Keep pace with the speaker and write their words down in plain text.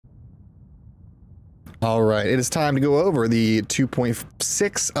All right, it is time to go over the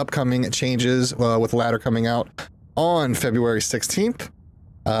 2.6 upcoming changes with the ladder coming out on February 16th.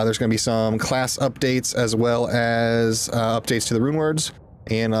 There's going to be some class updates as well as updates to the rune words,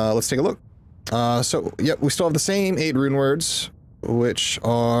 and let's take a look. So, yep, we still have the same 8 rune words, which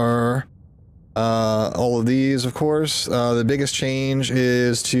are all of these, of course. The biggest change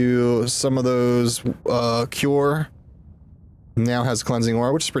is to some of those cure now has cleansing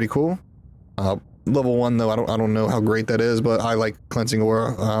aura, which is pretty cool. Level 1 though, I don't know how great that is, but I like cleansing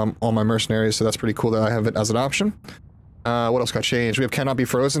aura on my mercenaries, so that's pretty cool that I have it as an option. What else got changed? We have cannot be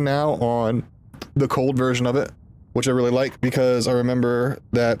frozen now on the cold version of it, which I really like because I remember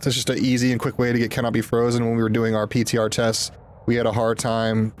that it's just an easy and quick way to get cannot be frozen. When we were doing our PTR tests, we had a hard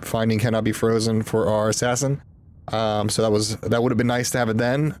time finding cannot be frozen for our assassin. So that would have been nice to have it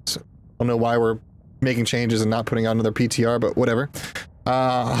then. So I don't know why we're making changes and not putting out another PTR, but whatever.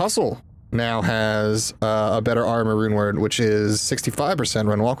 Hustle now has a better armor rune word, which is 65%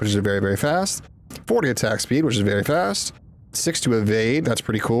 run walk, which is very, very fast. 40 attack speed, which is very fast. 6 to evade, that's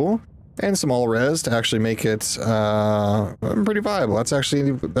pretty cool. And some all res to actually make it pretty viable.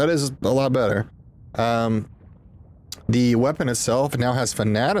 That is a lot better. The weapon itself now has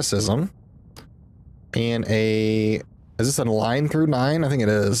fanaticism and is this a line through 9? I think it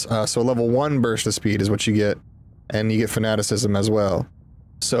is. So level 1 burst of speed is what you get, and you get fanaticism as well.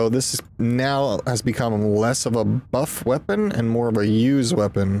 So this now has become less of a buff weapon and more of a use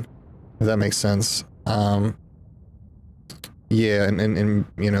weapon, if that makes sense. Yeah, and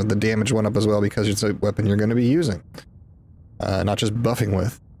you know, the damage went up as well because it's a weapon you're going to be using, not just buffing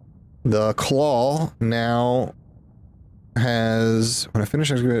with. The claw now has, when I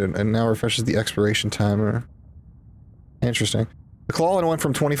finish executing, and now refreshes the expiration timer. Interesting. The claw went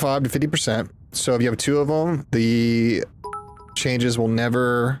from 25 to 50%. So if you have 2 of them, the changes will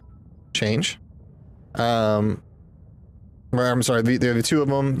never change. I'm sorry, if you have 2 of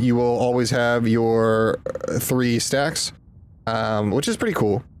them, you will always have your 3 stacks, which is pretty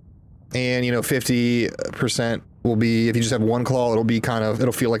cool. And, you know, 50% will be, if you just have 1 claw,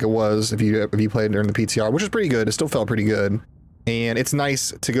 it'll feel like it was if you played during the PTR, which is pretty good. It still felt pretty good. And it's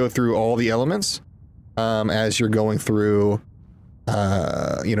nice to go through all the elements as you're going through,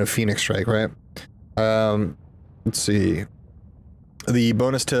 you know, Phoenix Strike, right? Let's see. The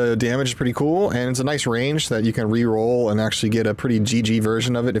bonus to damage is pretty cool, and it's a nice range that you can re-roll and actually get a pretty GG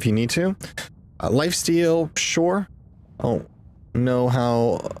version of it if you need to. Lifesteal, sure. Oh, know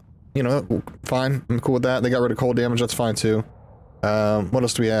how, you know, fine. I'm cool with that. They got rid of cold damage, that's fine too. What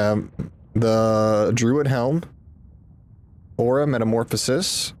else do we have? The Druid Helm. Aura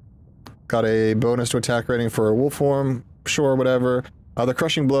Metamorphosis. Got a bonus to attack rating for a wolf form, sure, whatever. The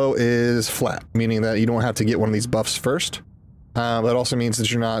Crushing Blow is flat, meaning that you don't have to get one of these buffs first. That also means that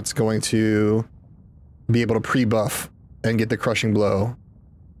you're not going to be able to pre-buff and get the Crushing Blow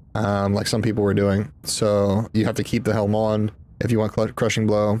like some people were doing. So you have to keep the helm on if you want Crushing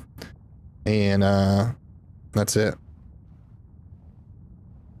Blow, and that's it.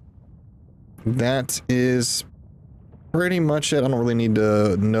 That is pretty much it. I don't really need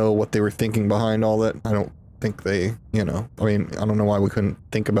to know what they were thinking behind all that. I don't think they, you know, I mean, I don't know why we couldn't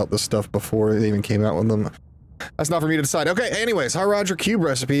think about this stuff before they even came out with them. That's not for me to decide. Okay, anyways, High Roger Cube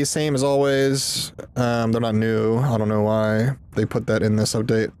recipe, same as always. They're not new. I don't know why they put that in this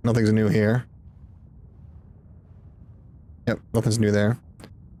update. Nothing's new here. Yep, nothing's new there.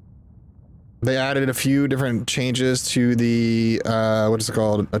 They added a few different changes to the, what is it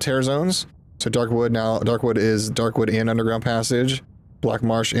called? Terror zones. So Darkwood now, Darkwood is Darkwood and Underground Passage. Black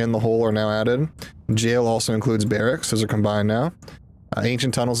Marsh and the Hole are now added. Jail also includes barracks, those are combined now.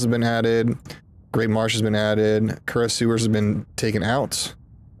 Ancient Tunnels has been added. Great Marsh has been added. Curragh Sewers has been taken out.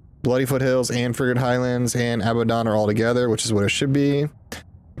 Bloody Foothills and Frigate Highlands and Abaddon are all together, which is what it should be.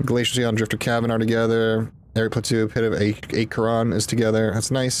 Glacier Sea and Drifter Cabin are together. Arid Plateau, Pit of Acheron is together.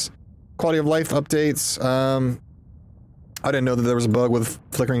 That's nice. Quality of life updates. I didn't know that there was a bug with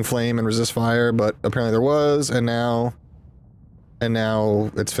Flickering Flame and Resist Fire, but apparently there was, and now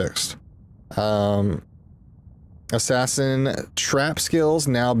it's fixed. Assassin trap skills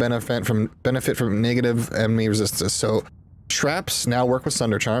now benefit from negative enemy resistance. So traps now work with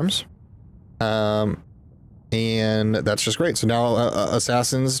Sunder Charms, and that's just great. So now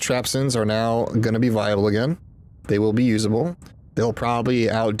assassins trapsins are now going to be viable again. They will be usable. They'll probably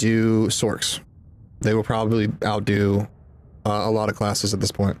outdo Sorks. They will probably outdo a lot of classes at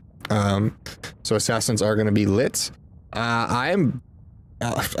this point. So assassins are going to be lit. I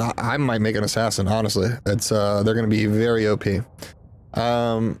might make an assassin, honestly. It's they're gonna be very OP.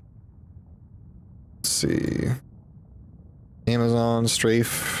 Let's see. Amazon,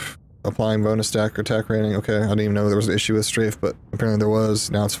 Strafe, applying bonus stack or attack rating. Okay, I didn't even know there was an issue with strafe, but apparently there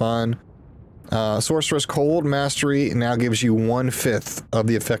was. Now it's fine. Sorceress Cold Mastery now gives you 1/5 of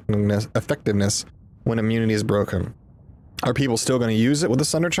the effectiveness when immunity is broken. Are people still going to use it with the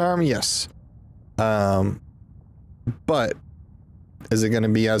Sunder Charm? Yes. But is it going to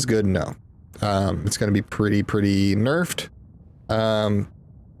be as good? No. It's going to be pretty nerfed.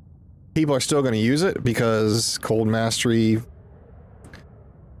 People are still going to use it because Cold Mastery,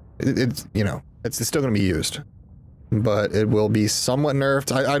 it's you know, it's still going to be used. But it will be somewhat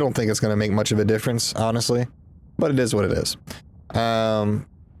nerfed. I don't think it's going to make much of a difference, honestly. But it is what it is. Let's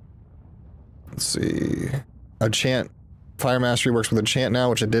see. A chant. Fire Mastery works with a chant now,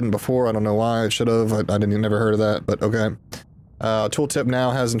 which it didn't before. I don't know why. It should have. I never heard of that, but okay. Tooltip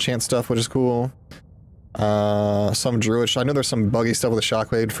now has enchant stuff, which is cool. Some Druid. I know there's some buggy stuff with the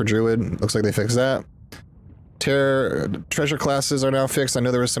Shockwave for Druid. Looks like they fixed that. Treasure classes are now fixed. I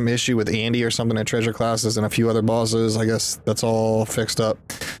know there was some issue with Andy or something at treasure classes and a few other bosses. I guess that's all fixed up.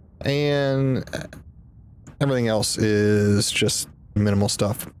 And everything else is just minimal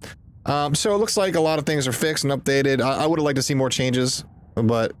stuff. So it looks like a lot of things are fixed and updated. I would have liked to see more changes,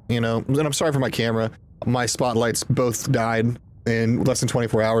 but, you know, and I'm sorry for my camera. My spotlights both died in less than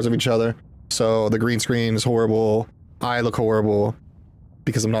 24 hours of each other. So the green screen is horrible. I look horrible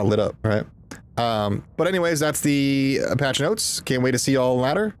because I'm not lit up, right? But anyways, that's the patch notes. Can't wait to see y'all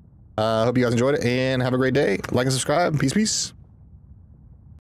later. Hope you guys enjoyed it and have a great day. Like and subscribe. Peace, peace.